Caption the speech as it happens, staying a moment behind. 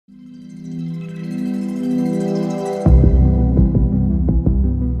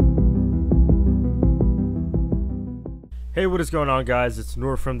Hey, what is going on, guys? It's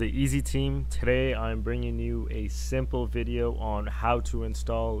Noor from the Easy Team. Today I'm bringing you a simple video on how to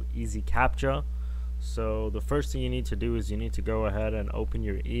install Easy Captcha. So the first thing you need to do is you need to go ahead and open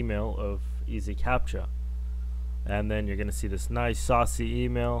your email of Easy Captcha, and then you're going to see this nice saucy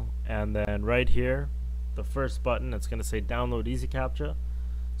email, and then right here the first button, it's going to say download Easy Captcha.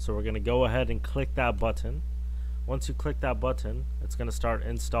 So we're going to go ahead and click that button. Once you click that button, it's going to start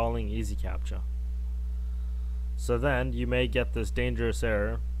installing Easy Captcha. So then you may get this dangerous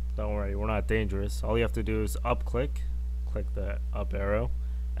error. Don't worry, we're not dangerous. All you have to do is click the up arrow,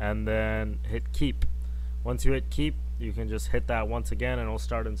 and then hit keep. Once you hit keep, you can just hit that once again and it'll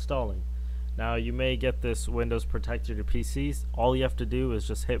start installing. Now you may get this Windows protected your PCs. All you have to do is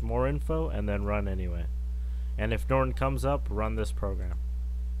just hit more info and then run anyway. And if Norton comes up, run this program.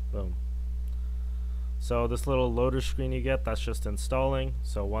 Boom. So this little loader screen you get, that's just installing.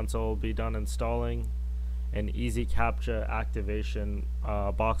 So once it'll be done installing, an Easy Captcha activation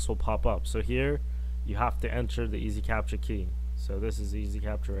box will pop up. So here you have to enter the Easy Captcha key. So this is Easy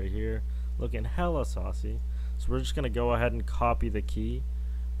Captcha right here, looking hella saucy. So we're just gonna go ahead and copy the key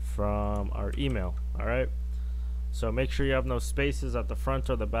from our email. Alright, so make sure you have no spaces at the front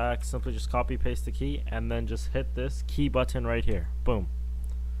or the back. Simply just copy paste the key and then just hit this key button right here. Boom.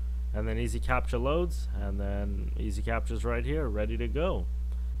 And then Easy Captcha loads, and then Easy Captcha's right here ready to go.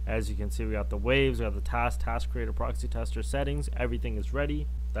 As you can see, we got the waves, we have the task creator, proxy tester settings. Everything is ready.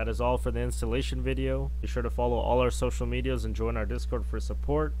 That is all for the installation video. Be sure to follow all our social medias and join our Discord for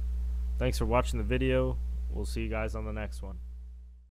support. Thanks for watching the video. We'll see you guys on the next one.